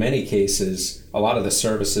think in many cases, a lot of the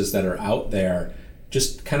services that are out there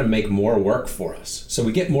just kind of make more work for us. So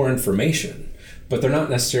we get more information, but they're not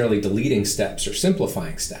necessarily deleting steps or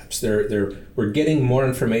simplifying steps. We're getting more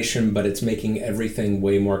information, but it's making everything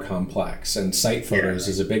way more complex. And site photos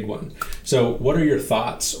is a big one. So what are your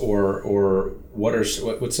thoughts, or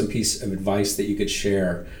what's some piece of advice that you could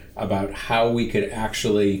share about how we could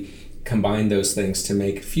actually combine those things to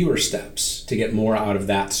make fewer steps to get more out of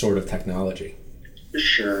that sort of technology?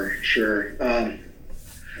 Sure.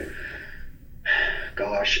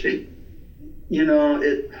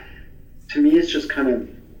 To me, it's just kind of,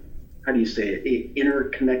 how do you say it,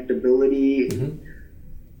 interconnectability.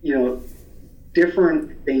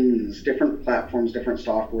 Different things, different platforms, different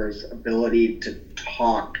software's ability to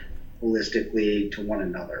talk holistically to one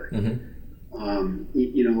another.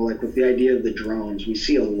 Like with the idea of the drones, we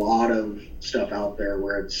see a lot of stuff out there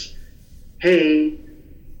where it's, hey,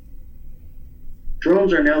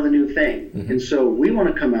 drones are now the new thing. And so we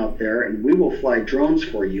want to come out there and we will fly drones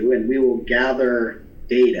for you and we will gather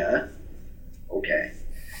data. Okay.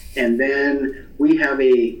 And then we have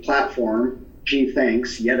a platform, gee,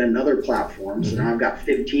 thanks, yet another platform. So now I've got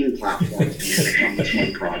 15 platforms to manage on this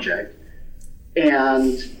one project.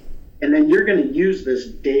 And then you're going to use this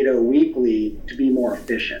data weekly to be more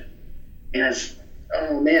efficient. And it's,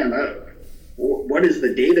 oh man, what is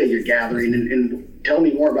the data you're gathering? And tell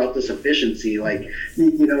me more about this efficiency. Like,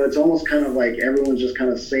 it's almost kind of like everyone's just kind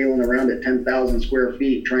of sailing around at 10,000 square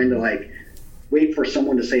feet trying to wait for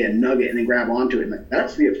someone to say a nugget and then grab onto it. And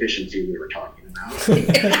that's the efficiency we were talking about.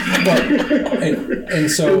 and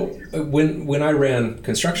so when I ran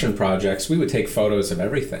construction projects, we would take photos of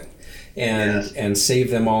everything. And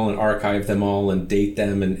save them all and archive them all and date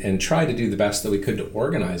them and try to do the best that we could to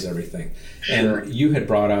organize everything. Sure. And you had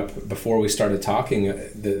brought up, before we started talking,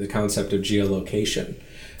 the concept of geolocation.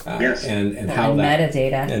 And how that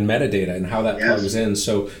metadata and how that plugs in.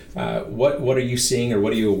 So what are you seeing, or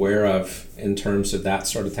what are you aware of in terms of that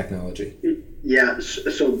sort of technology? Yeah,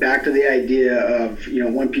 so back to the idea of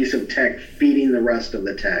one piece of tech feeding the rest of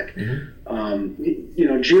the tech.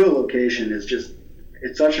 Geolocation is just,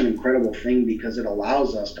 it's such an incredible thing because it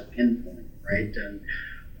allows us to pinpoint, right? And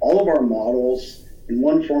all of our models, in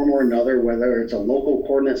one form or another, whether it's a local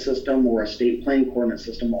coordinate system or a state plane coordinate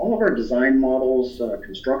system, all of our design models,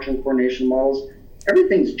 construction coordination models,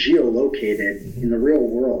 everything's geolocated in the real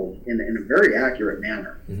world in a very accurate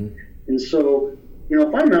manner. And so,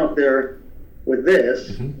 if I'm out there with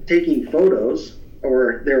this, taking photos,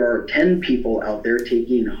 or there are 10 people out there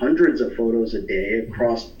taking hundreds of photos a day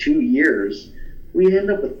across 2 years, we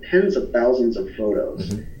end up with tens of thousands of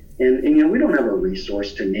photos. And we don't have a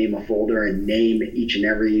resource to name a folder and name each and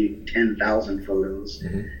every 10,000 photos.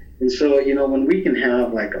 And so, when we can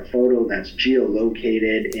have a photo that's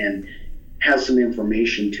geolocated and has some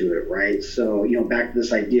information to it, right? So, back to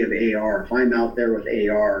this idea of AR, if I'm out there with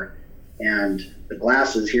AR and the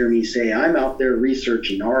glasses hear me say, I'm out there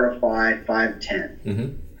researching RFI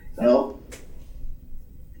 510. Well,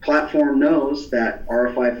 platform knows that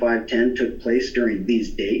RFI 510 took place during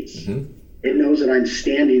these dates. It knows that I'm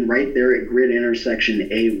standing right there at grid intersection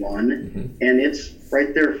A1, and it's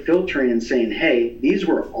right there filtering and saying, hey, these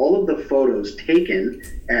were all of the photos taken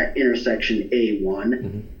at intersection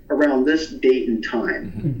A1 around this date and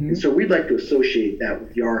time. And so we'd like to associate that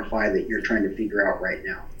with the RFI that you're trying to figure out right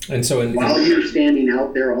now. And so while you're standing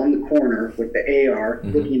out there on the corner with the AR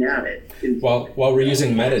looking at it. While we're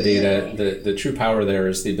using metadata, the true power there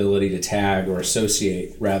is the ability to tag or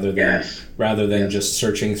associate rather than just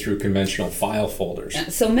searching through conventional file folders.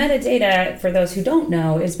 So metadata, for those who don't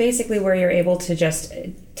know, is basically where you're able to just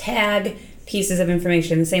tag pieces of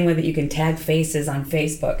information the same way that you can tag faces on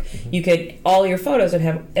Facebook. You could, all your photos would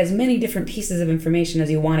have as many different pieces of information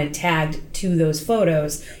as you wanted tagged to those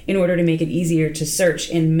photos in order to make it easier to search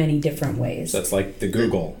in many different ways. So that's like the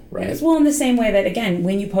Google, right? Yes. Well, in the same way that, again,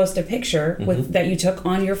 when you post a picture that you took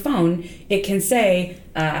on your phone, it can say,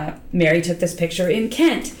 Mary took this picture in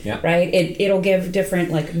Kent, right? It'll give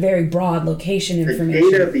different, like, very broad location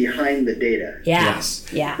information. The data behind the data. Yeah. Yes.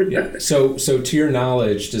 Yeah. So to your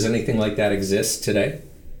knowledge, does anything like that exist today?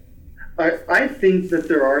 I think that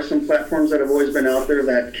there are some platforms that have always been out there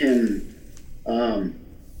that can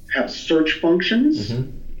have search functions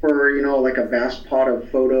for, like a vast pot of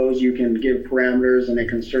photos. You can give parameters and it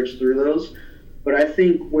can search through those. But I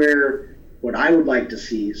think what I would like to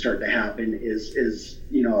see start to happen is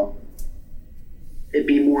it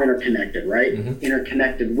be more interconnected, right?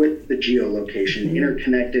 Interconnected with the geolocation,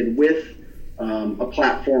 interconnected with a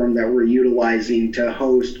platform that we're utilizing to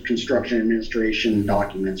host construction administration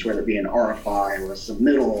documents, whether it be an RFI or a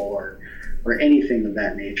submittal or anything of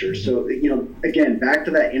that nature. So, again, back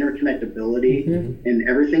to that interconnectability and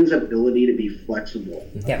everything's ability to be flexible.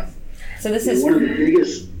 Yeah. So this is one of the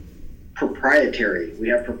biggest proprietary. We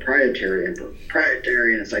have proprietary, and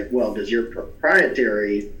it's like, well, does your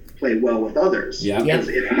proprietary play well with others? Yeah. Because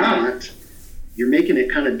if not, you're making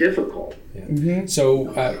it kind of difficult. Yeah.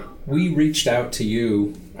 So we reached out to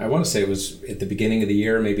you, I want to say it was at the beginning of the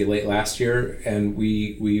year, maybe late last year, and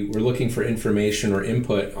we were looking for information or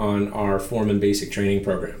input on our Foreman Basic Training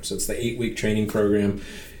Program. So it's the 8-week training program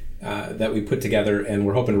that we put together, and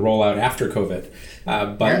we're hoping to roll out after COVID.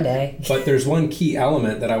 But there's one key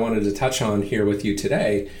element that I wanted to touch on here with you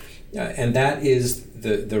today, and that is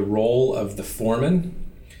the role of the foreman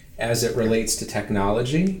as it relates to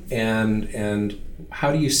technology, and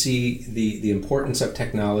how do you see the importance of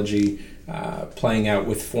technology playing out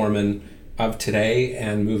with foremen of today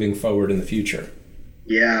and moving forward in the future?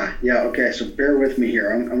 Yeah. Okay. So bear with me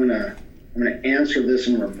here. I'm gonna answer this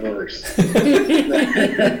in reverse.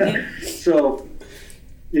 So,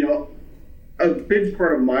 a big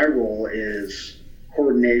part of my role is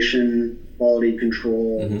coordination, quality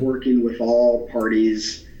control, working with all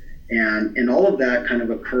parties, and all of that kind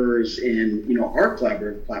of occurs in our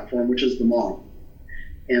collaborative platform, which is the model.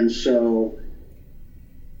 And so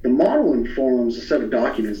the model informs a set of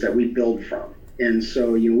documents that we build from. And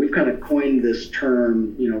so, we've kind of coined this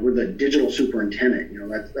term, we're the digital superintendent.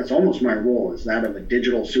 That's almost my role, is that of a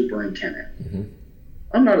digital superintendent.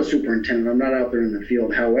 I'm not a superintendent. I'm not out there in the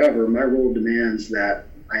field. However, my role demands that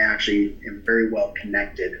I actually am very well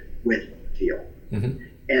connected with the field.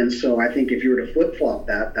 And so I think if you were to flip-flop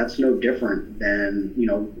that, that's no different than,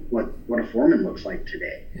 what a foreman looks like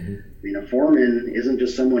today. I mean, a foreman isn't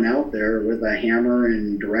just someone out there with a hammer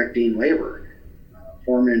and directing labor.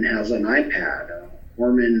 Foreman has an iPad.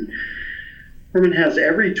 Foreman has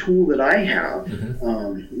every tool that I have.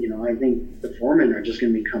 I think the foremen are just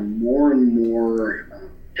going to become more and more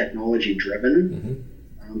technology driven,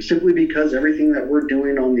 simply because everything that we're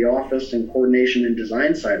doing on the office and coordination and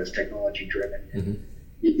design side is technology driven.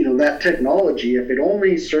 That technology, if it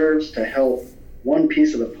only serves to help one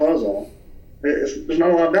piece of the puzzle, there's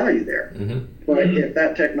not a lot of value there. But if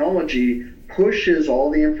that technology pushes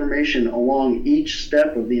all the information along each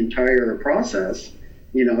step of the entire process,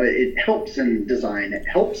 it helps in design, it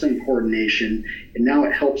helps in coordination, and now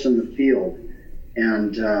it helps in the field.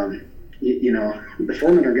 And, the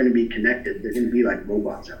foremen are going to be connected. They're going to be like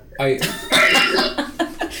robots out there.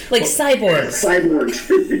 Like cyborgs.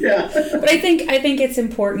 Yeah. But I think it's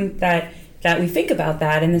important that we think about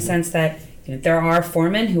that in the sense that there are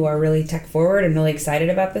foremen who are really tech forward and really excited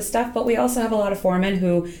about this stuff, but we also have a lot of foremen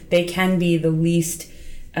who they can be the least,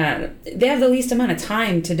 they have the least amount of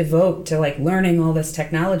time to devote to learning all this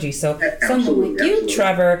technology. So someone like you,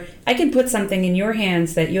 Trevor, I can put something in your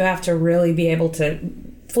hands that you have to really be able to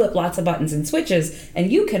flip lots of buttons and switches, and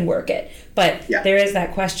you can work it. But there is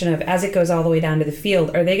that question of, as it goes all the way down to the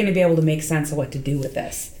field, are they going to be able to make sense of what to do with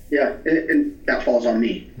this? Yeah, and that falls on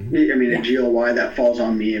me. I mean, at GLY, that falls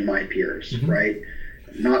on me and my peers, right?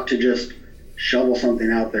 Not to just shovel something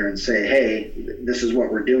out there and say, hey, this is what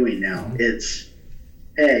we're doing now. It's,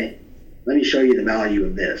 hey, let me show you the value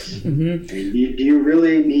of this. I mean, do you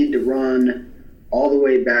really need to run all the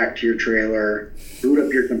way back to your trailer, boot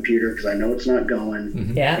up your computer, because I know it's not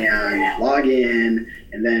going, and log in,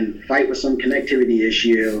 and then fight with some connectivity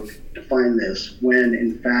issue to find this, when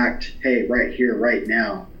in fact, hey, right here, right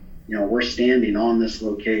now, we're standing on this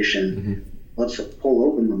location, let's pull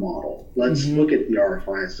open the model. Let's look at the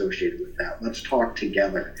RFI associated with that. Let's talk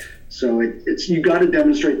together. So it's you got to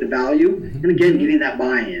demonstrate the value, and again, getting that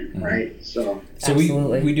buy-in, right? So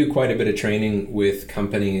we do quite a bit of training with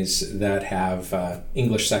companies that have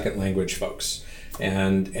English second language folks,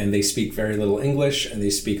 and they speak very little English, and they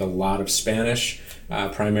speak a lot of Spanish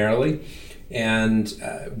primarily. And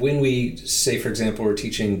when we say, for example, we're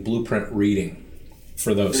teaching blueprint reading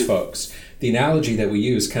for those folks, the analogy that we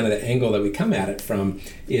use, kind of the angle that we come at it from,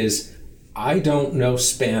 is I don't know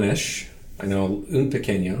Spanish. I know un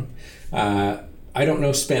pequeño. I don't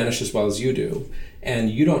know Spanish as well as you do, and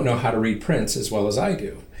you don't know how to read prints as well as I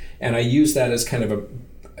do. And I use that as kind of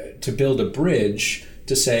to build a bridge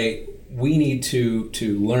to say we need to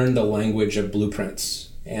learn the language of blueprints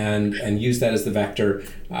and use that as the vector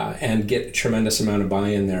and get a tremendous amount of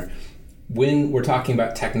buy-in there. When we're talking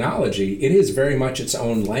about technology, it is very much its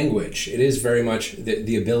own language. It is very much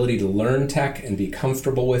the ability to learn tech and be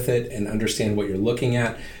comfortable with it and understand what you're looking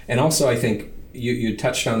at. And also, I think you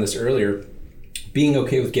touched on this earlier, being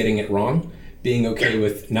okay with getting it wrong, being okay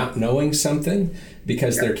with not knowing something,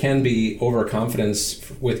 because there can be overconfidence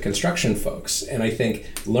with construction folks. And I think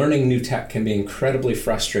learning new tech can be incredibly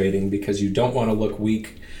frustrating because you don't want to look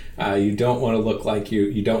weak. You don't want to look like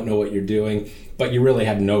you don't know what you're doing, but you really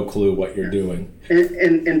have no clue what you're doing.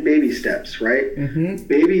 And baby steps, right?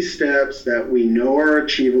 Baby steps that we know are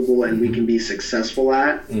achievable and we can be successful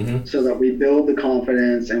at, so that we build the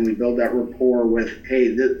confidence and we build that rapport with, hey,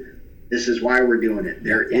 this is why we're doing it.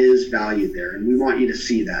 There is value there, and we want you to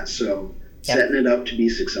see that. So setting it up to be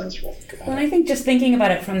successful. Well, and I think just thinking about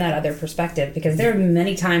it from that other perspective, because there are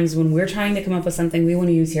many times when we're trying to come up with something we want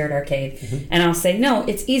to use here at Arcade, and I'll say, no,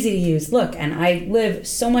 it's easy to use. Look, and I live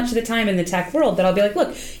so much of the time in the tech world that I'll be like,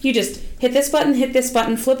 look, you just hit this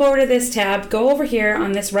button, flip over to this tab, go over here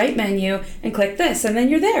on this right menu, and click this, and then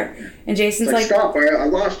you're there. And Jason's like stop, I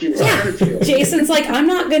lost you. Jason's like, I'm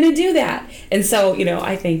not going to do that. And so,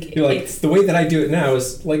 I think you're like, the way that I do it now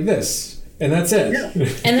is like this. And that's it. Yeah.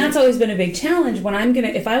 And that's always been a big challenge when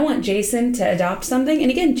if I want Jason to adopt something, and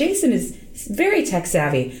again, Jason is very tech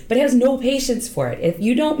savvy, but has no patience for it. If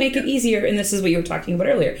you don't make it easier, and this is what you were talking about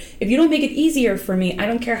earlier, if you don't make it easier for me, I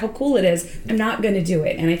don't care how cool it is, I'm not going to do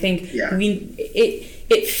it. And I think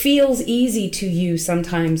it feels easy to you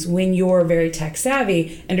sometimes when you're very tech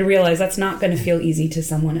savvy, and to realize that's not going to feel easy to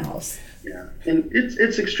someone else. Yeah, and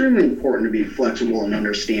it's extremely important to be flexible and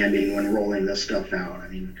understanding when rolling this stuff out. I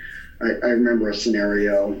mean, I remember a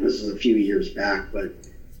scenario, this is a few years back, but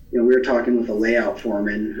we were talking with a layout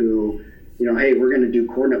foreman who, hey, we're going to do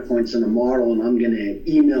coordinate points in a model, and I'm going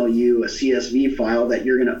to email you a CSV file that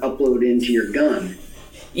you're going to upload into your gun.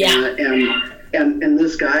 Yeah. And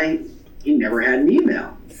this guy, he never had an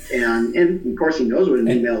email. And of course he knows what an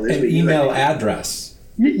email is. An email address.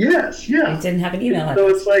 Yes, yeah. He didn't have an email address. So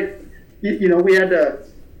it's like,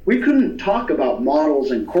 we couldn't talk about models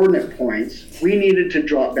and coordinate points. We needed to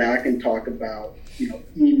drop back and talk about,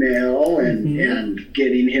 email and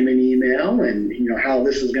getting him an email and, how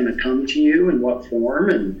this is going to come to you in what form.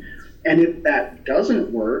 And if that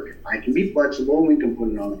doesn't work, I can be flexible. We can put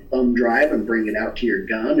it on a thumb drive and bring it out to your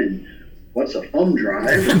gun. And what's a thumb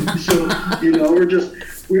drive? So,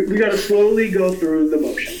 we got to slowly go through the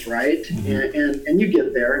motions, right? And you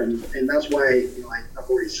get there. And that's why, I've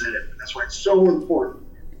already said it, but that's why it's so important.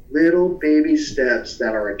 Little baby steps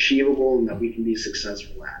that are achievable and that we can be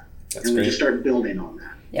successful at. That's and great. We just start building on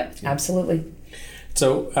that. Yep, absolutely.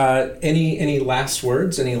 So any last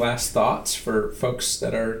words, any last thoughts for folks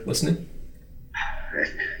that are listening? I'm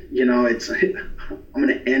going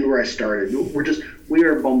to end where I started. We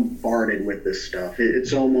are bombarded with this stuff.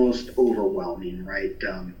 It's almost overwhelming, right?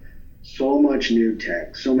 So much new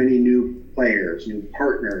tech, so many new players, new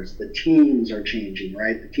partners. The teams are changing,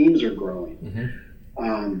 right? The teams are growing.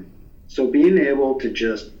 So being able to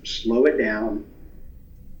just slow it down,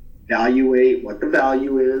 evaluate what the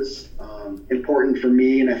value is, important for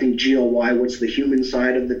me, and I think GLY, what's the human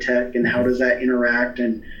side of the tech and how does that interact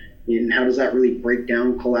and how does that really break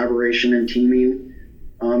down collaboration and teaming,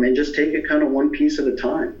 and just take it kind of one piece at a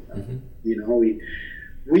time.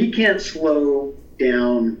 We can't slow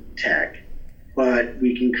down tech, but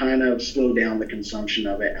we can kind of slow down the consumption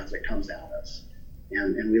of it as it comes at us.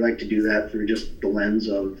 And we like to do that through just the lens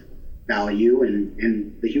of value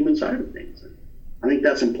and the human side of things. And I think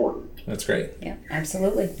that's important. That's great. Yeah,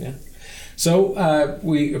 absolutely. Yeah. So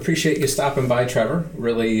we appreciate you stopping by, Trevor.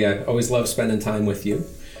 Really always love spending time with you.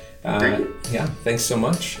 Thank you. Yeah, thanks so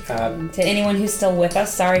much. To anyone who's still with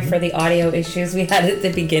us, sorry for the audio issues we had at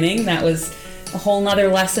the beginning. That was a whole nother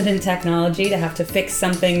lesson in technology to have to fix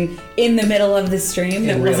something in the middle of the stream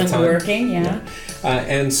that wasn't working. Yeah.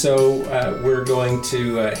 And so we're going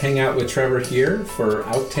to hang out with Trevor here for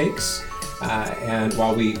outtakes, and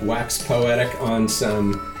while we wax poetic on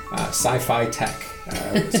some sci-fi tech,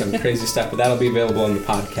 some crazy stuff, but that'll be available on the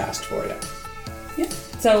podcast for you. Yeah.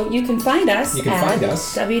 So you can find us at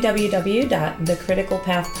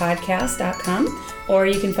www.thecriticalpathpodcast.com, or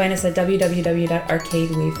you can find us at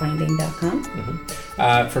www.arcadewayfinding.com.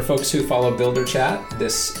 Mm-hmm. For folks who follow Builder Chat,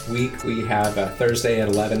 this week we have a Thursday at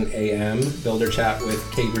 11 a.m. Builder Chat with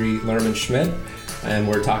Kabri Lerman-Schmidt, and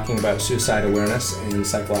we're talking about suicide awareness and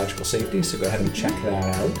psychological safety, so go ahead and check that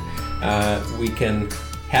out. We can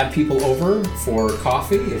have people over for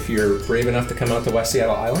coffee if you're brave enough to come out to West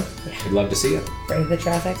Seattle Island. Yeah. We'd love to see you. Brave the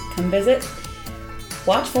traffic, come visit.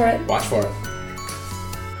 Watch for it. Watch for it.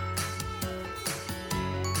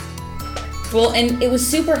 Well, and it was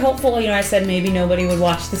super helpful, I said maybe nobody would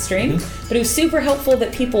watch the stream, but it was super helpful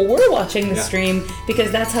that people were watching the stream,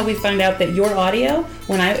 because that's how we found out that your audio,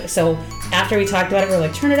 so after we talked about it, we were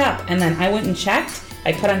like, turn it up. And then I went and checked,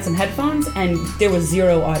 I put on some headphones, and there was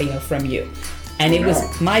zero audio from you. And it was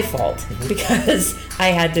my fault, because I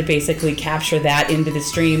had to basically capture that into the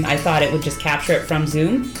stream. I thought it would just capture it from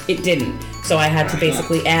Zoom. It didn't. So I had to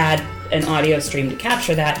basically add an audio stream to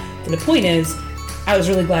capture that. But the point is, I was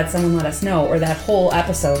really glad someone let us know, or that whole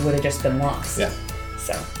episode would have just been lost. Yeah.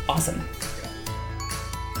 So, awesome.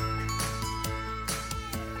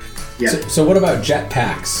 Yeah. So what about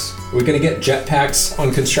jetpacks? Are we going to get jetpacks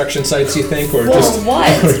on construction sites, you think? Or what?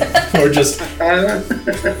 Or just...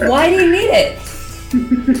 Why do you need it?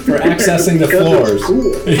 For accessing the floors.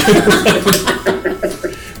 Cool.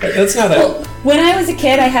 That's not when I was a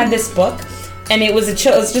kid, I had this book, and it was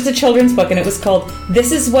just a children's book, and it was called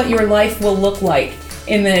 "This is What Your Life Will Look Like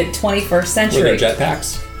in the 21st Century." Were there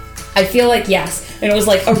jetpacks? I feel like yes. And it was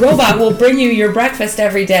like, a robot will bring you your breakfast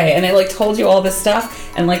every day, and it told you all this stuff,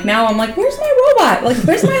 and now I'm like, where's my robot?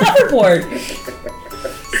 Where's my hoverboard?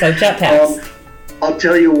 So jetpacks. I'll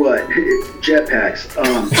tell you what, jetpacks.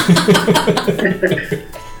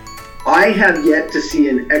 I have yet to see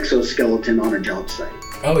an exoskeleton on a job site.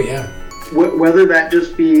 Oh, yeah. Whether that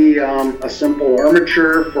just be a simple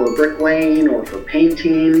armature for bricklaying or for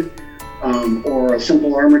painting, or a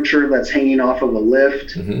simple armature that's hanging off of a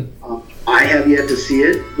lift. I have yet to see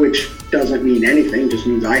it, which doesn't mean anything, just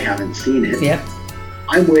means I haven't seen it. Yep.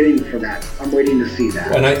 I'm waiting for that. I'm waiting to see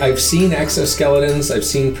that. And I've seen exoskeletons, I've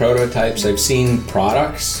seen prototypes, I've seen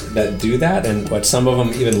products that do that, and some of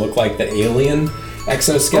them even look like the alien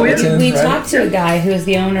exoskeleton. We talked to a guy who is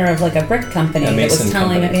the owner of a brick company that was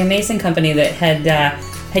telling a mason company that had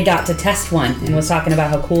got to test one and was talking about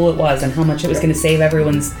how cool it was and how much it was going to save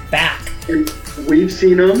everyone's back. And we've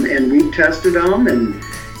seen them and we've tested them and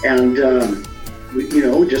we,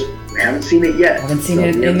 just haven't seen it yet. Haven't seen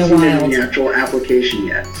it in the wild. In the actual application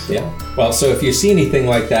yet. So. Yeah. Well, so if you see anything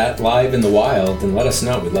like that live in the wild, then let us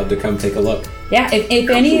know. We'd love to come take a look. Yeah.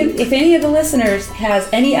 If any of the listeners has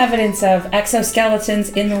any evidence of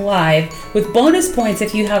exoskeletons in the live, with bonus points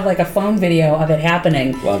if you have a phone video of it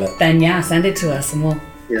happening. Love it. Then send it to us and we'll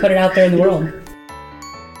put it out there in the world.